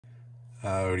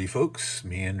Howdy folks,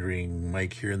 Meandering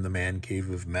Mike here in the Man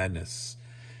Cave of Madness.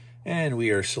 And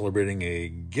we are celebrating a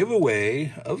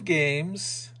giveaway of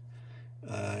games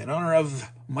in honor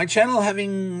of my channel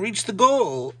having reached the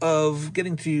goal of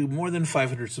getting to more than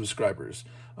 500 subscribers.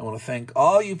 I want to thank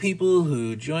all you people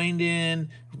who joined in,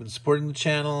 who've been supporting the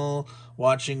channel,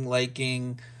 watching,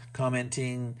 liking,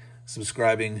 commenting,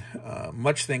 subscribing.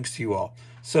 Much thanks to you all.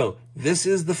 So this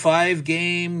is the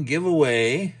 5-game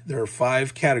giveaway. There are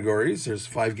 5 categories. There's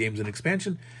 5 games in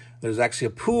expansion. There's actually a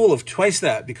pool of twice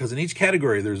that, because in each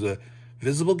category there's a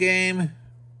visible game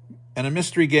and a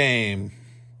mystery game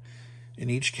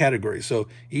in each category. So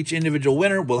each individual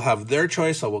winner will have their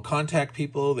choice. I will contact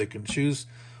people. They can choose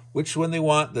which one they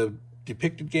want, the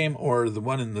depicted game or the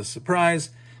one in the surprise,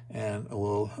 and I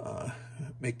will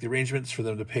make the arrangements for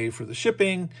them to pay for the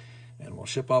shipping, and we'll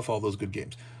ship off all those good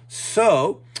games.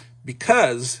 So,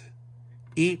 because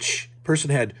each person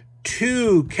had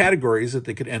 2 categories that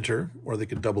they could enter, or they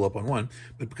could double up on one,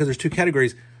 but because there's 2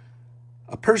 categories,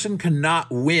 a person cannot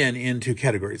win in 2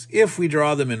 categories. If we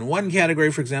draw them in one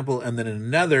category, for example, and then in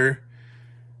another,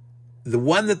 the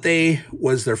one that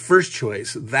was their first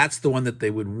choice, that's the one that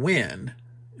they would win,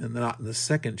 and not in the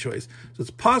second choice. So it's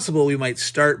possible we might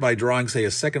start by drawing, say,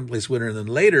 a second place winner, and then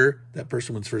later that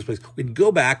person wins first place. We'd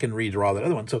go back and redraw that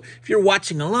other one. So if you're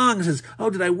watching along and says, oh,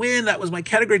 did I win? That was my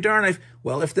category, darn.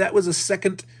 Well, if that was a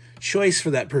second choice for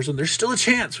that person, there's still a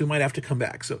chance we might have to come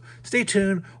back. So stay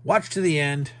tuned, watch to the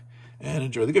end, and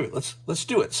enjoy the giveaway. Let's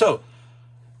do it. So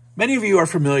many of you are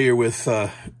familiar with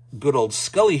good old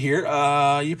Scully here.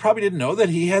 You probably didn't know that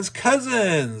he has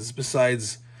cousins.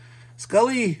 Besides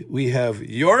Scully, we have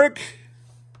Yorick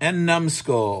and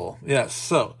Numbskull. Yes,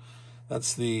 so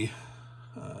that's the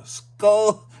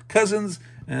Skull cousins.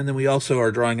 And then we also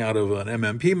are drawing out of an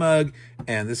MMP mug.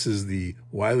 And this is the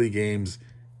Wily Games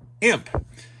Imp.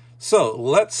 So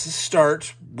let's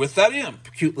start with that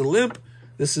imp. Cute little imp.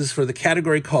 This is for the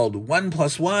category called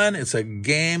 1+1. It's a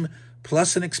game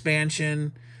plus an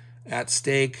expansion. At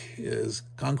stake is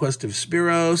Conquest of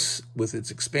Spiros with its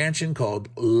expansion called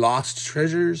Lost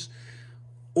Treasures,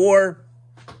 or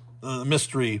the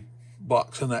mystery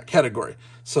box in that category.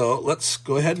 So let's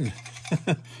go ahead and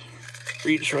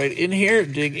reach right in here,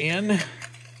 dig in,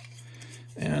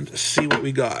 and see what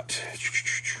we got.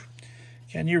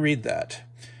 Can you read that?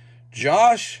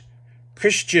 Josh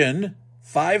Christian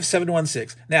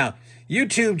 5716. Now,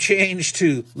 YouTube changed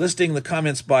to listing the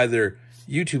comments by their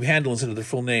YouTube handle instead of their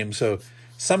full name. So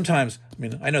sometimes,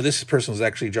 I know this person is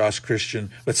actually Josh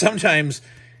Christian, but sometimes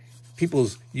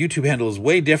people's YouTube handle is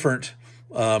way different.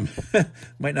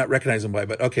 Might not recognize him by,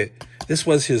 but okay. This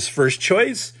was his first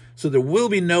choice, so there will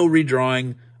be no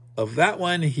redrawing of that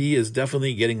one. He is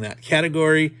definitely getting that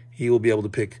category. He will be able to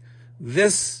pick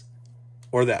this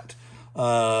or that.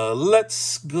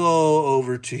 Let's go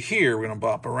over to here. We're going to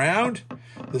bop around.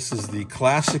 This is the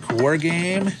classic war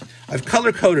game. I've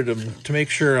color-coded them to make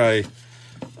sure I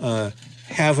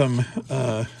have them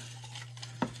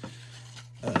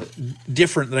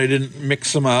different, that I didn't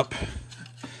mix them up.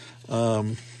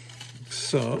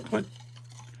 So, come on.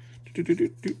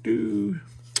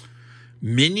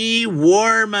 Mini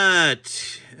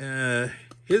Warmutt.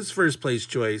 His first place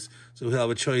choice. So he'll have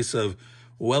a choice of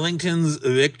Wellington's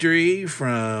Victory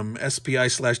from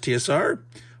SPI/TSR,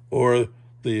 or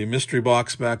the mystery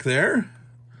box back there.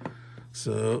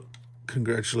 So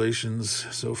congratulations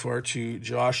so far to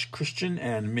Josh Christian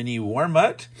and Mini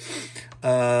Warmutt.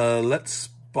 Let's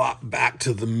bop back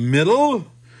to the middle.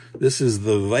 This is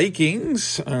the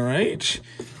Vikings, all right,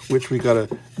 which we got a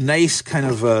nice kind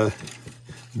of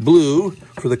blue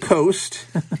for the coast.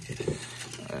 All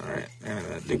right,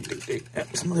 dig.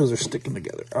 Some of those are sticking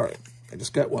together. All right, I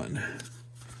just got one.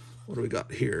 What do we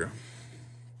got here?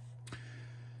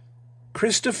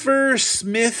 Christopher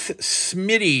Smith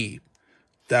Smitty.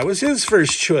 That was his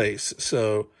first choice,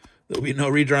 so there'll be no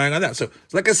redrawing on that. So,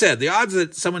 like I said, the odds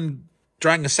that someone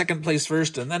drawing a second place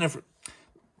first and then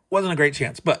wasn't a great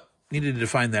chance, but needed to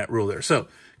define that rule there. So,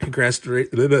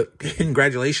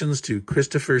 congratulations to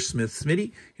Christopher Smith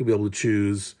Smitty. He'll be able to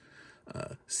choose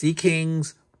Sea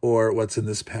Kings or what's in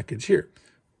this package here,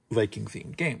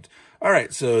 Viking-themed games. All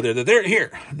right, so they're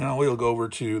here. Now we'll go over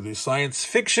to the science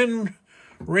fiction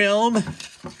realm,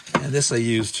 and this I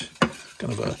used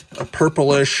kind of a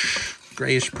purplish,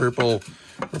 grayish purple,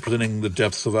 representing the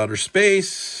depths of outer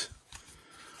space.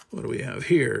 What do we have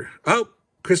here? Oh,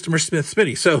 Christopher Smith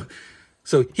Smitty. So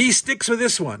he sticks with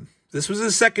this one. This was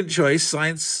his second choice,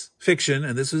 science fiction,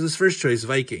 and this was his first choice,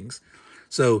 Vikings.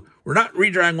 So we're not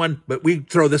redrawing one, but we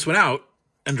throw this one out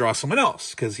and draw someone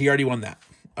else because he already won that.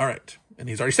 All right. And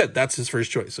he's already said that's his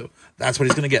first choice. So that's what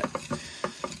he's going to get.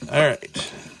 All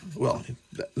right. well,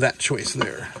 that choice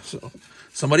there. So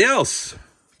somebody else.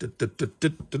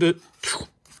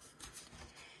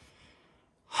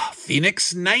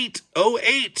 Phoenix Knight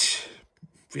 08.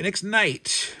 Phoenix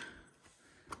Knight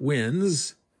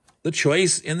wins the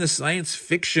choice in the science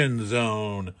fiction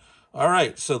zone. All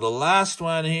right, so the last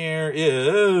one here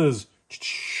is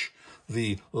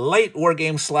the light war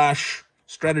game /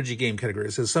 strategy game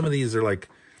category. So some of these are like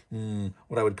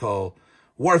what I would call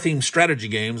war-themed strategy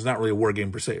games, not really a war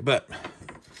game per se, but...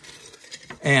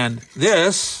 And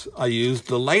this, I used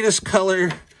the lightest color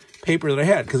paper that I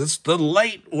had, because it's the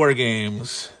light war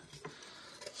games.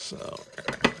 So,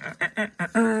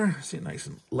 see, nice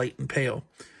and light and pale.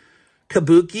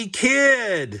 Kabuki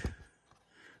Kid.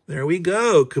 There we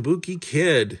go, Kabuki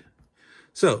Kid.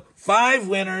 So, 5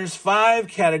 winners, 5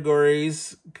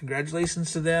 categories.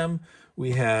 Congratulations to them.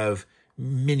 We have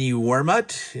Mini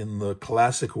Warmut in the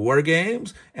classic war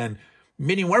games, and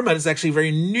Mini Warmut is actually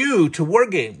very new to war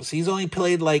games. He's only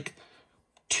played like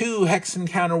 2 Hex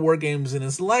Encounter war games in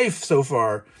his life so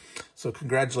far. So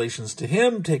congratulations to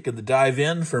him, taking the dive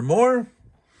in for more.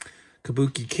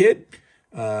 Kabuki Kid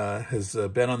has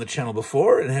been on the channel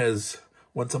before and has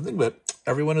won something, but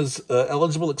everyone is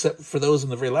eligible except for those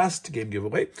in the very last game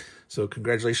giveaway. So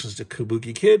congratulations to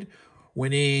Kabuki Kid,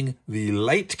 winning the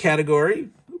light category.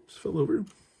 Oops, fell over.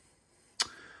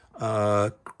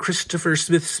 Christopher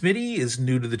Smith Smitty is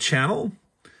new to the channel.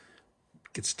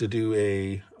 Gets to do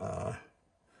a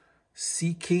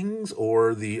Sea Kings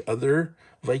or the other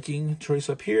Viking choice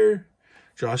up here.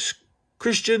 Josh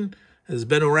Christian has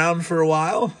been around for a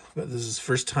while, but this is his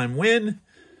first time win.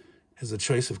 Has a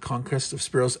choice of Conquest of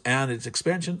Speros and its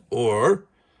expansion, or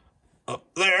up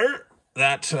there,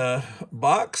 that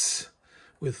box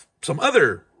with some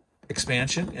other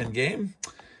expansion and game.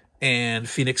 And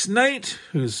Phoenix Knight,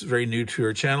 who's very new to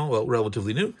our channel, well,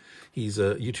 relatively new. He's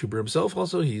a YouTuber himself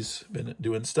also. He's been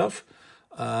doing stuff.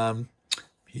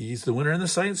 He's the winner in the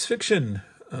science fiction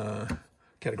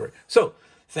category. So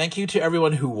thank you to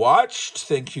everyone who watched.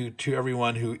 Thank you to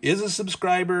everyone who is a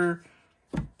subscriber,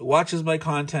 watches my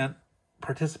content,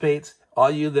 participates. All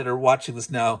you that are watching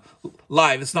this now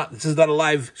live. This is not a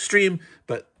live stream,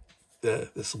 but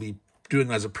this will be doing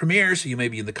as a premiere, so you may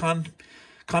be in the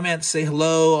comments, say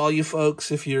hello, all you folks,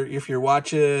 if you're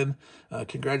watching.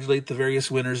 Congratulate the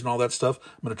various winners and all that stuff.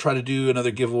 I'm going to try to do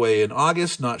another giveaway in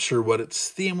August. Not sure what its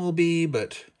theme will be,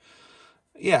 but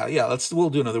yeah, we'll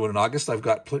do another one in August. I've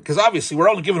got, because obviously we're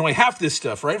only giving away half this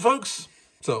stuff, right, folks?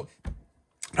 So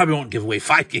probably won't give away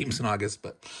 5 games in August,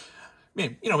 but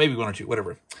maybe 1 or 2,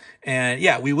 whatever. And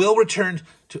yeah, we will return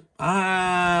to.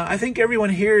 I think everyone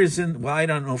here is in. Well, I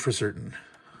don't know for certain.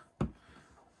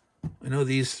 I know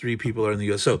these 3 people are in the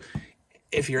U.S. So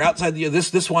if you're outside the U.S.,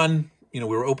 this one, we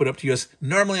were open up to U.S.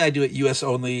 Normally I do it U.S.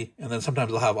 only, and then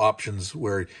sometimes I'll have options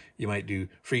where you might do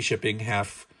free shipping,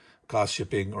 half cost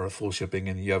shipping, or a full shipping,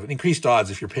 and you have increased odds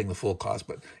if you're paying the full cost.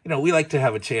 But, we like to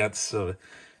have a chance to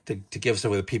give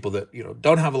some of the people that,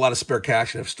 don't have a lot of spare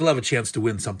cash and still have a chance to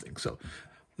win something. So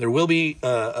there will be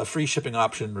a free shipping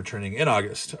option returning in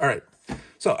August. All right.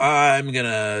 So I'm going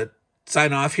to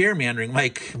sign off here. Meandering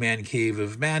Mike, Man Cave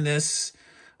of Madness.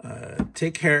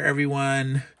 Take care,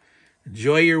 everyone.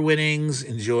 Enjoy your winnings.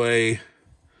 Enjoy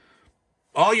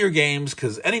all your games,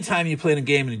 because anytime you play in a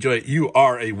game and enjoy it, you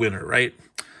are a winner, right?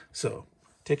 So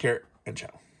take care and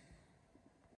ciao.